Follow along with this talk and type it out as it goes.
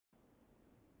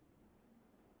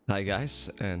Hi guys,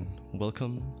 and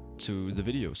welcome to the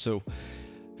video. So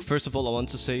first of all, I want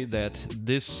to say that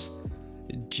this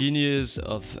genius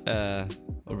of a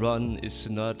run is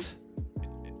not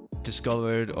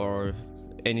discovered or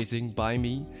anything by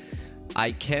me.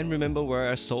 I can't remember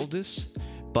where I saw this,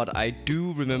 but I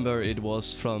do remember it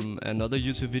was from another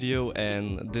YouTube video,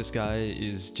 and this guy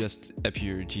is just a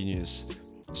pure genius.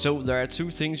 So there are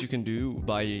two things you can do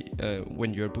by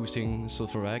when you're boosting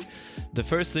Sulfurak. The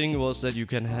first thing was that you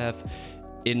can have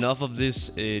enough of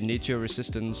this nature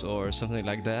resistance or something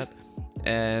like that,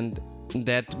 and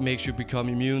that makes you become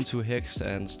immune to Hex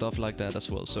and stuff like that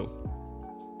as well. So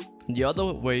the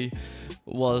other way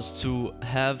was to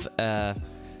have a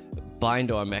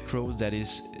bind or a macro that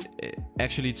is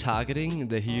actually targeting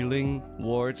the healing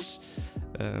wards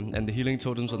and the healing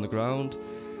totems on the ground.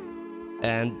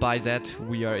 And by that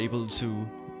we are able to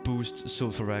boost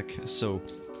Sulfurak. So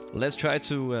let's try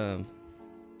to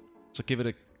give it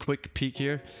a quick peek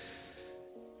here.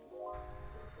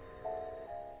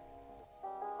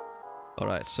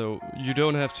 Alright, so you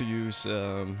don't have to use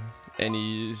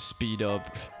any speed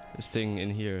up thing in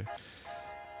here.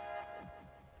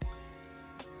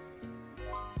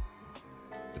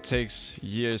 It takes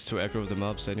years to aggro the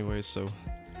mobs anyway, so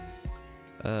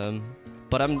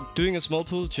but I'm doing a small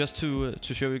pull just to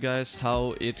show you guys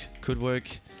how it could work.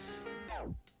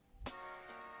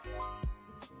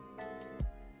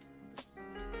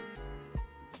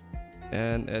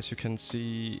 And as you can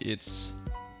see, it's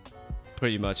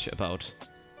pretty much about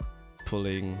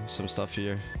pulling some stuff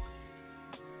here.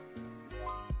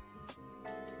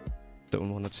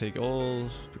 Don't want to take all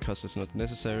because it's not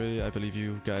necessary. I believe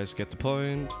you guys get the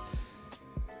point,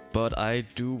 but I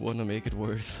do want to make it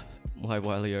worth my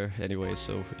while here anyway,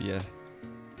 so yeah.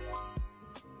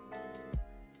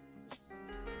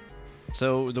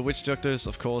 So the witch doctors,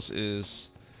 of course, is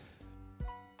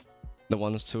the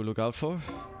ones to look out for.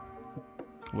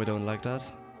 We don't like that.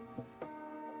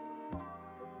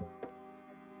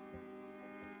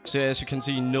 So as you can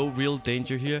see, no real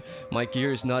danger here. My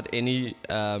gear is not any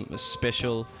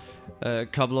special.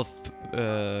 Couple of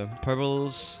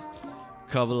purples,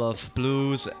 couple of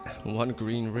blues, one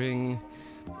green ring.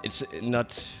 It's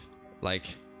not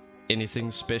like anything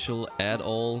special at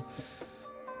all.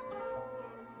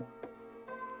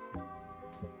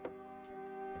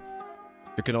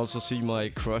 You can also see my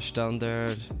crush down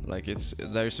there. Like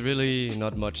there's really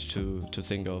not much to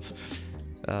think of.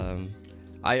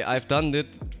 I've done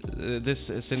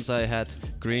this since I had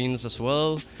greens as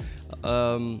well.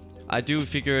 I do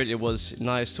figure it was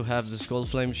nice to have the Skull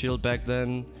Flame shield back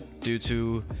then, due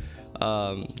to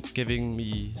giving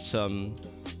me some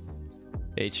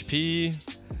HP,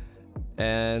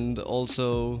 and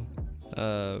also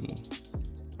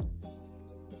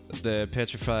the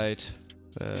petrified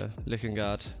Licking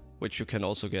Guard, which you can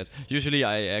also get. Usually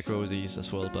I aggro these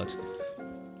as well, but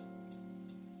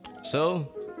so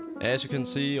as you can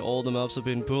see, all the mobs have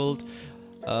been pulled.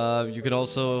 You can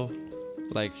also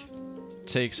like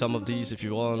take some of these if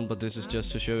you want, but this is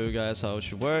just to show you guys how it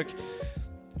should work.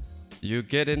 You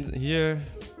get in here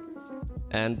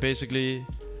and basically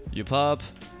you pop.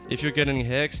 If you're getting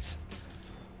hexed,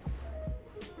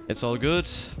 it's all good.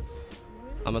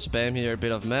 I'ma spam here a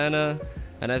bit of mana,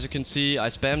 and as you can see, I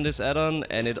spam this add-on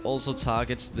and it also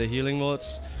targets the healing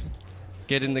mods.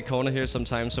 Get in the corner here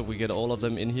sometimes so we get all of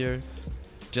them in here.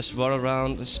 Just run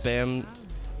around, spam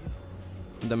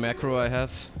the macro I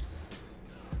have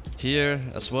here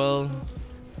as well,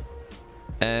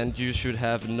 and you should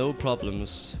have no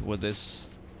problems with this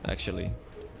actually.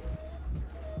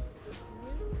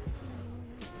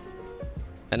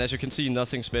 And as you can see,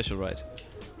 nothing special, right?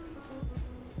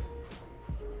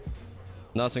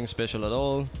 Nothing special at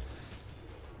all.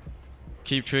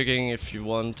 Keep triggering if you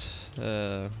want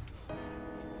the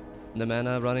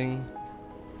mana running.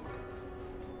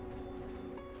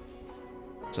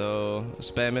 So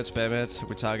spam it,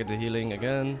 we target the healing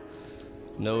again,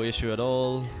 no issue at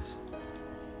all.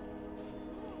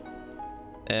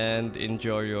 And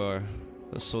enjoy your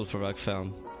Sulfurak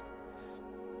farm.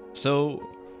 So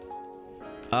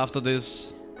after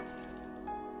this,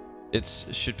 it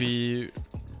should be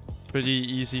pretty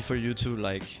easy for you to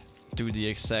like do the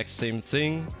exact same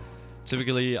thing.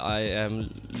 Typically I am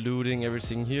looting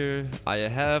everything here. I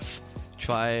have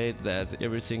tried that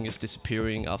everything is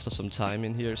disappearing after some time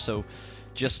in here, so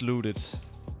just loot it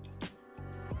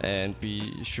and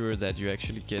be sure that you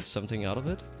actually get something out of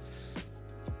it.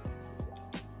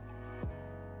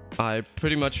 I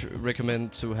pretty much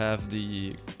recommend to have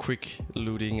the quick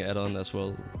looting add-on as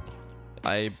well.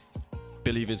 I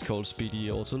believe it's called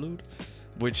speedy auto loot,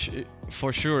 which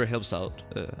for sure helps out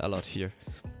a lot here.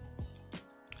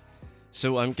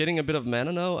 So I'm getting a bit of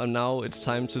mana now, and now it's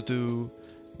time to do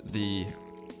the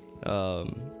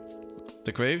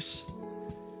graves.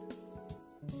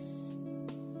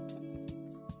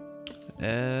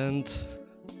 And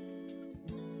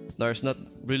there's not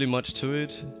really much to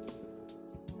it.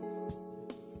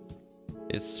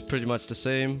 It's pretty much the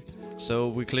same. So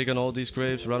we click on all these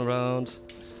graves, run around,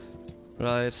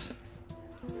 right?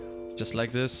 Just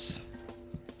like this.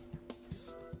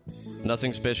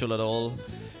 Nothing special at all.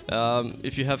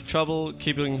 If you have trouble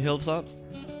keeping health up,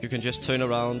 you can just turn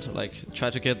around, like try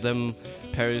to get them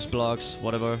parries, blocks,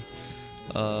 whatever.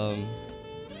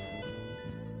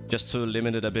 Just to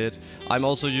limit it a bit. I'm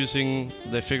also using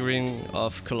the figurine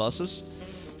of Colossus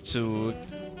to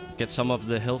get some of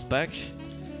the health back,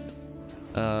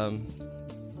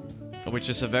 which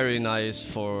is a very nice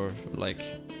for like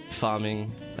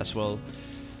farming as well.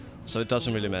 So it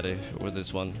doesn't really matter with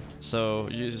this one. So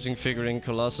using figurine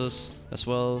Colossus as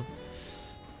well.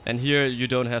 And here you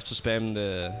don't have to spam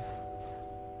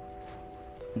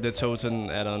the totem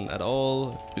add-on at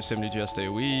all. You simply just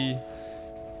AoE,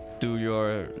 do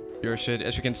your shit.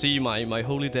 As you can see, my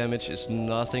holy damage is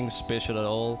nothing special at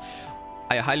all.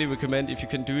 I highly recommend if you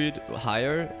can do it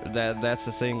higher, that's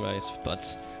the thing, right? But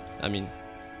I mean,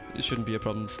 it shouldn't be a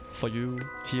problem for you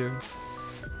here.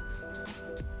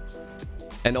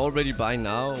 And already by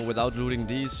now, without looting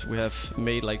these, we have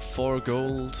made like 4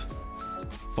 gold,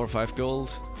 4 or 5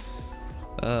 gold.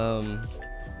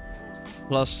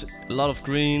 Plus a lot of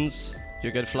greens. You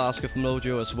get Flask of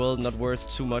Mojo as well, not worth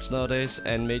too much nowadays.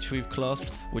 And Mage Weave Cloth,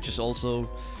 which is also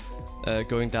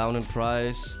going down in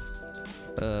price.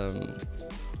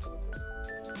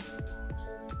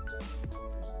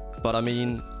 But I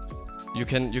mean, you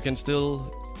can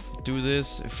still do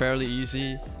this fairly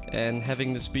easy, and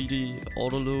having the speedy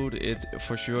auto loot, it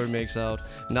for sure makes out.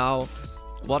 Now,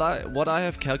 what I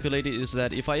have calculated is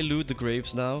that if I loot the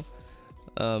graves now,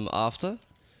 after,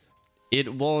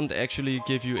 it won't actually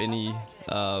give you any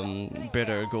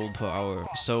better gold per hour.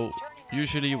 So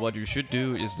usually what you should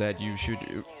do is that you should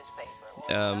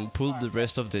pull the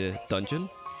rest of the dungeon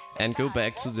and go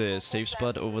back to the safe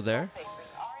spot over there.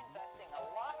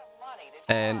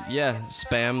 And yeah,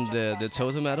 spam the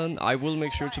totem add-on. I will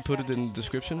make sure to put it in the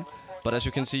description. But as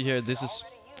you can see here, this is...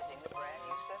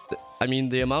 I mean,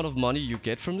 the amount of money you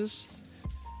get from this,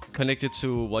 connected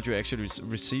to what you actually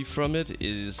receive from it,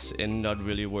 is not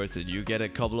really worth it. You get a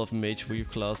couple of Mage Weave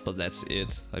Cloth, but that's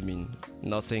it. I mean,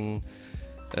 nothing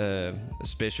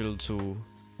special to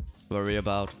worry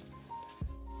about.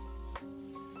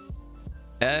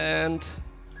 And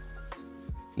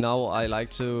now I like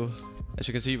to... As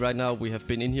you can see right now, we have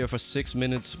been in here for 6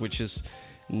 minutes, which is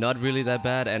not really that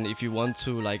bad. And if you want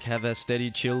to like have a steady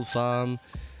chill farm,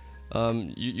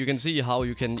 you can see how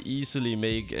you can easily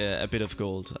make a bit of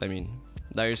gold. I mean,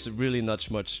 there is really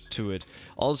not much to it.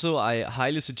 Also, I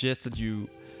highly suggest that you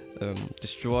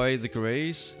destroy the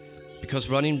grays, because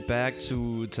running back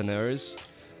to Tanaris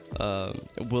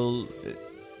will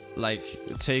like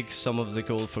take some of the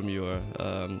gold from your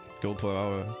gold per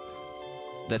hour.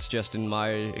 That's just in my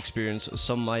experience.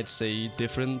 Some might say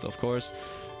different, of course,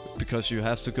 because you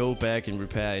have to go back and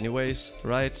repair anyways,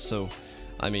 right? So,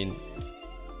 I mean,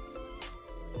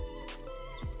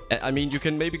 you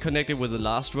can maybe connect it with the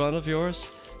last run of yours.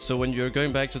 So when you're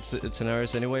going back to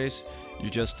Tanaris anyways, you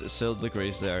just sell the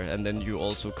grays there, and then you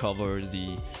also cover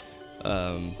the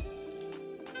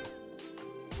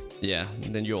yeah,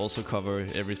 then you also cover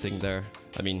everything there.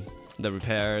 I mean, the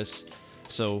repairs.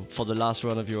 So for the last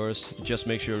run of yours, just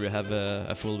make sure you have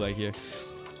a full bag here.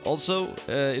 Also,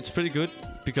 it's pretty good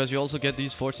because you also get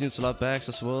these 14 slot bags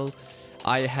as well.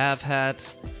 I have had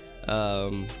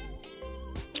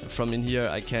from in here,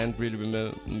 I can't really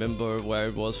remember where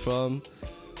it was from,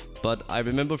 but I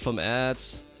remember from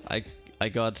ads. I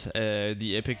got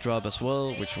the epic drop as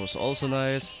well, which was also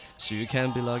nice. So you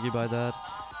can be lucky by that.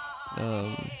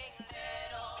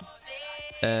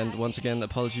 And once again,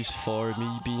 apologies for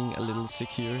me being a little sick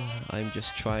here. I'm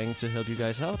just trying to help you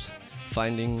guys out,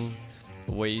 finding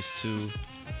ways to,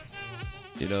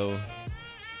 you know.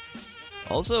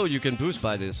 Also, you can boost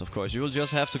by this, of course. You will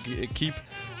just have to keep,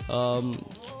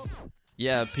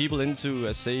 yeah, people into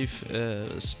a safe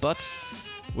spot,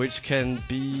 which can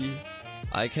be,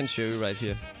 I can show you right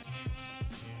here.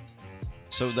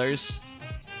 So there's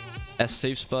a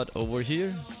safe spot over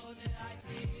here.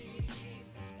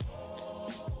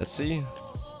 Let's see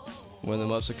when the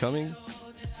mobs are coming.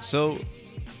 So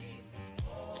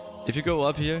if you go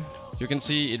up here, you can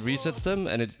see it resets them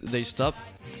and they stop.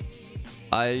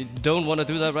 I don't want to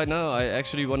do that right now. I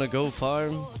actually want to go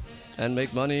farm and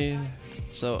make money.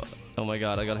 So, oh my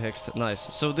god, I got hexed.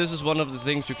 Nice. So this is one of the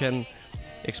things you can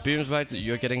experience, right?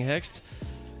 You're getting hexed.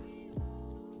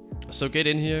 So get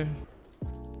in here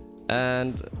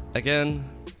and again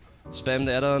spam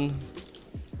the add-on,